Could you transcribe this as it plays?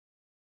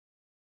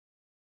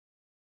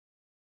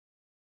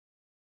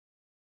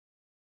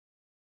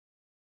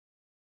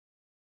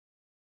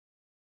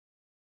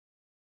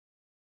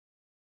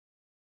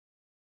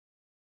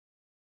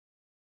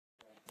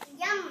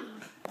Yum.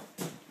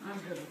 I'm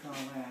good with all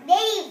that.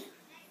 Dave.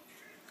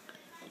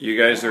 You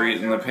guys are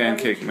eating the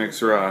pancake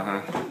mix raw,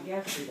 huh?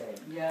 Yesterday.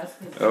 Yes.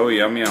 Oh,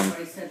 yum, yum.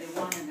 Everybody said they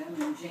wanted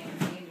them, and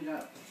James ended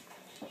up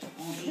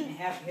only eating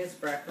half of his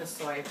breakfast,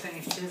 so I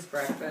finished his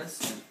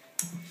breakfast.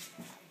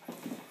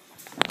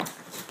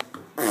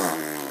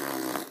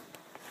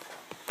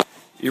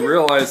 You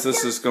realize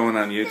this is going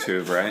on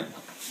YouTube, right?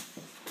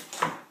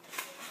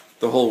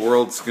 The whole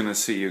world's gonna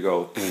see you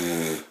go.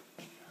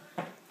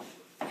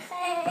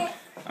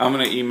 I'm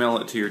gonna email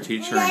it to your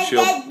teacher, and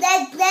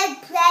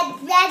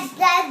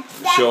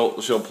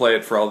she'll play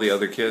it for all the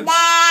other kids,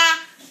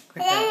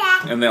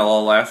 and they'll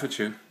all laugh at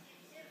you,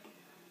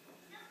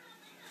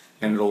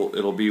 and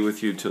it'll be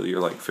with you till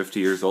you're like 50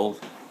 years old.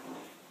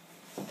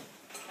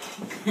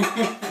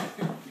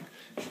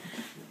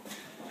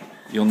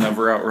 You'll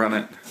never outrun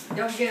it.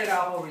 Don't get it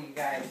all over you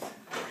guys.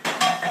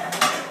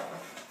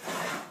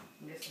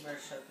 Just better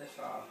shut this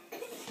off.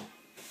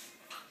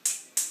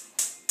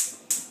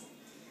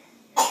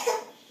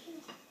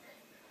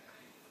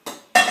 You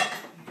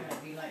gotta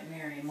be like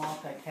Mary and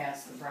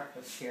multitask the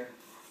breakfast here.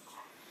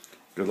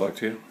 Good luck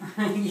to you.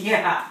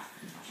 Yeah.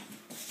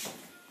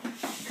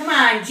 Come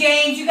on,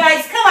 James, you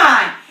guys, come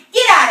on.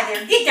 Get out of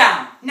there. Get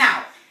down.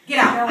 Now. Get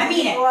out. I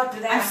mean it.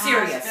 I'm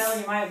serious.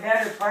 You might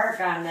better park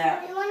on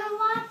that You want to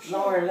watch?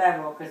 lower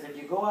level, because if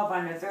you go up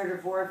on the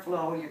 3rd or 4th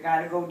floor, you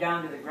got to go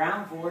down to the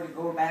ground floor to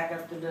go back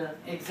up to the...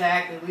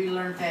 Exactly. We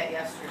learned that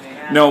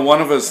yesterday. No,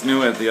 one of us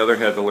knew it, the other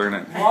had to learn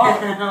it. Well,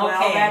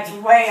 Okay. that's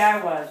the way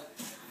I was.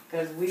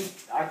 Because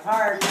I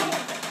parked,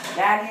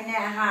 got in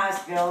that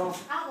hospital,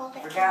 I'll hold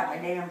it. forgot my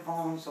damn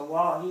phone, so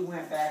while he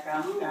went back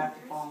out and got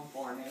the phone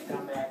for me and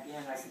come back in,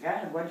 I said,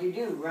 God, what'd you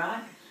do,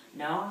 Ron?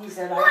 No, he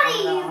said, I What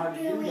don't know are how you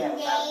to do doing, that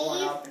without going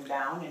Dave? up and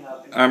down and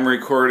up and I'm down.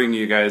 recording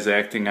you guys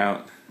acting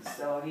out.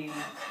 So he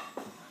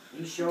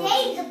showed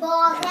Dave's me. a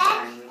bald next head,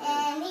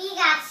 time we did.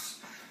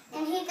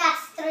 and he got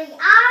 3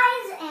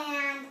 eyes,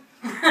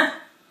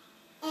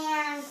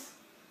 and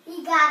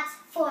he got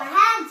 4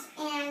 heads,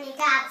 and he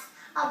got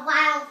a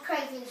wild,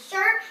 crazy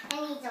shirt,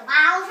 and he's a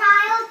wild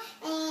child,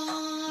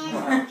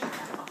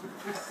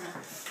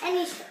 and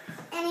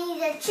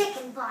he's a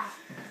chicken butt.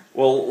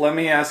 Well, let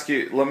me ask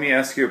you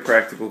a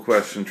practical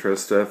question,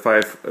 Trista.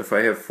 If I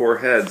have 4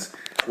 heads,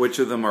 which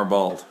of them are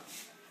bald?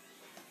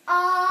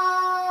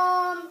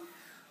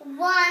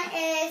 One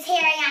is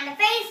hairy on the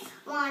face,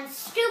 one's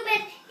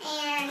stupid,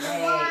 and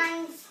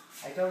I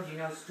told you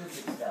no stupid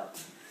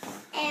stuff.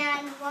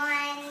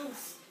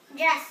 one's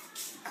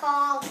just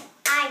called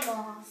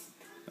eyeballs.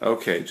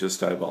 Okay,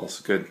 just eyeballs.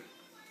 Good.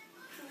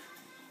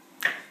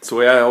 It's the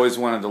way I always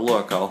wanted to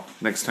look.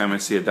 Next time I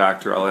see a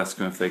doctor, I'll ask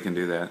them if they can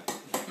do that.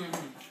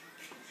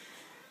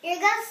 You're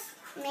going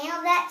to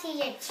mail that to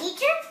your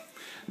teacher?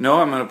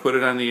 No, I'm going to put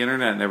it on the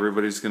internet, and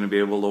everybody's going to be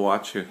able to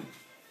watch you.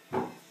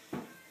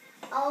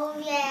 Oh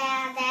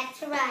yeah,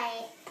 that's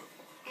right.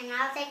 And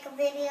I'll take a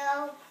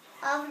video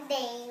of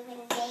Dave,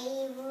 and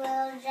Dave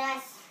will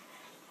just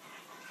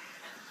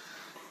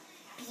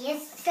be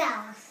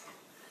himself.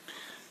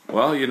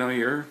 Well, you know,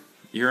 you're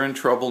in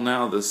trouble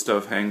now. This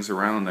stuff hangs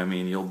around. I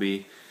mean, you'll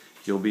be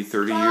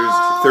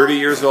 30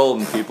 years old,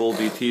 and people will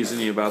be teasing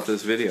you about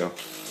this video.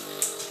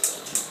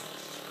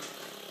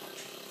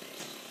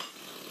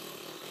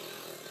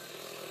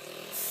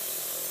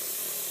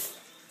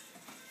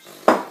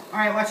 All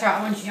right, watch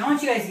out. I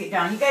want you guys to get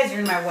down. You guys are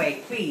in my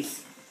way,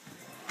 please.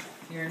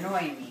 You're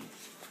annoying me.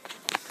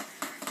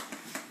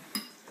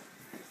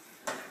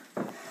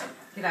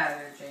 Get out of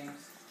there,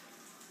 James.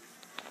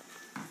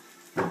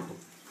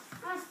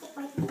 I'll stick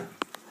with you.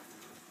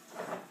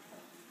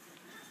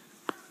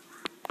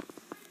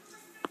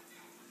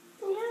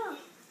 Yeah.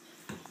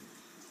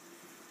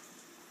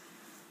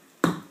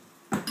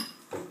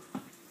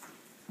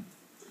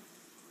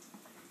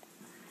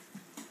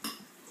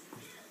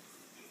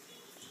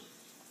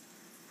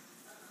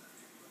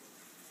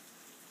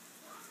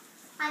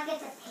 I get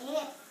to pay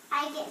it.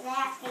 I get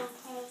that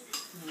pancake.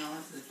 No,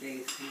 this is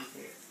Dave's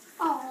here.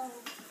 Oh.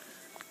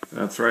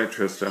 That's right,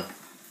 Trista.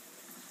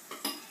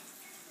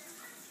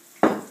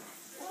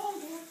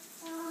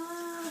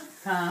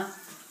 Huh?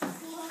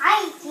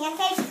 I eat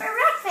pancakes for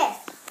breakfast.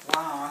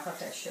 Wow, I thought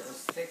that shit was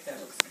thick. That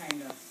was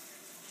kind of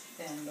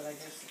thin, but I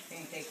guess a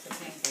pancake's a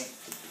pancake.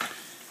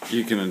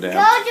 You can Go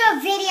adapt. do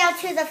a video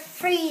to the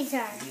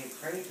freezer.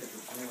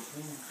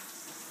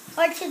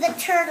 Or to the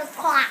turtle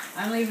clock.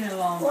 I'm leaving it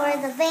alone. Or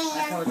Mom. the I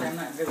van. told you I'm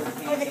not good with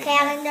Or the pancakes.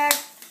 calendar.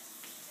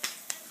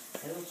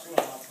 It'll slow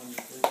up when you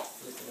flip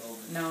it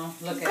over. No,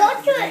 look Go at it.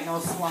 to There it. ain't no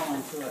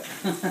swelling to it.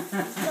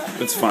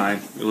 It's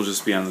fine. It'll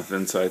just be on the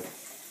thin side.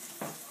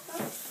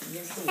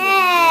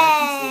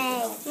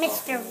 Hey,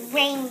 Mr.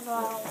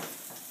 Rainbow.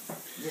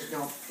 Just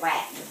don't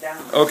flatten it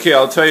down. Okay,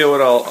 I'll tell you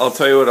what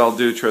I'll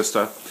do,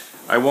 Trista.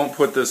 I won't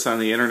put this on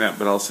the internet,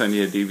 but I'll send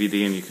you a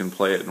DVD and you can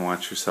play it and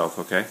watch yourself,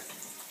 okay?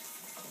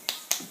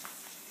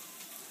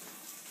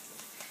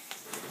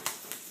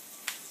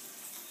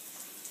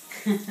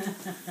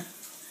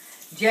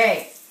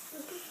 Jay,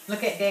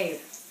 look at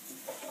Dave.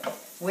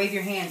 Wave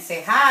your hand.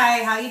 Say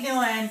hi. How you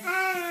doing?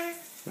 Ah.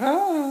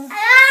 Ah.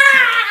 Ah!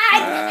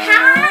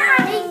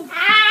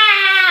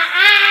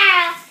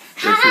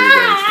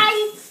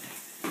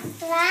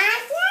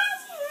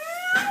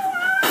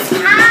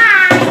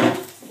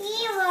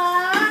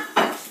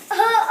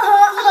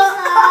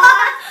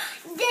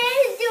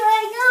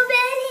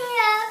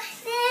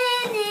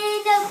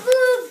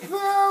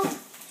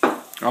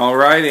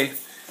 Alrighty.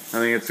 I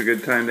think it's a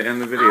good time to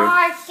end the video.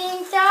 I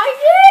think I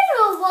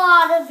did a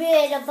lot of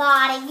bit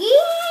about it.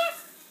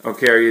 Yeah.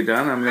 Okay, are you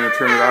done? I'm going to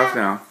turn it off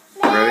now.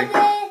 Ready?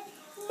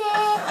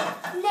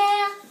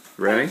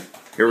 Ready?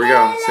 Here we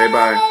go. Say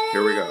bye.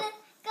 Here we go.